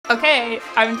Okay,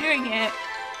 I'm doing it.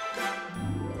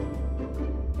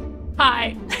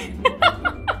 Hi.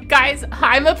 Guys,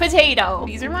 I'm a potato.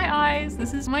 These are my eyes.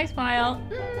 This is my smile.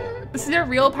 This is a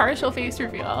real partial face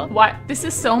reveal. What? This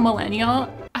is so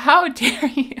millennial. How dare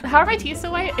you? How are my teeth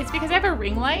so white? It's because I have a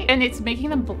ring light and it's making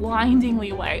them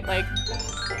blindingly white. Like,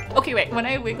 okay, wait, when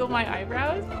I wiggle my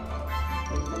eyebrows.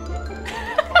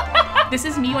 This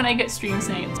is me when I get stream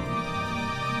sniped.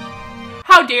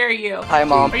 How dare you? Hi,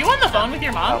 Mom. Are you on the phone with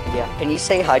your mom? Oh, yeah. Can you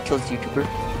say hi to this YouTuber?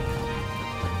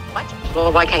 What?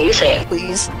 Well, why can't you say it?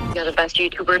 Please? You're the best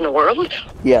YouTuber in the world?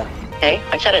 Yeah. Hey,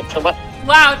 I said it, so what?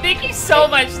 Wow, thank you so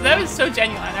much. That was so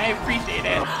genuine. I appreciate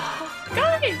it.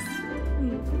 Guys!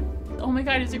 Oh my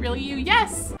god, is it really you?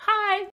 Yes!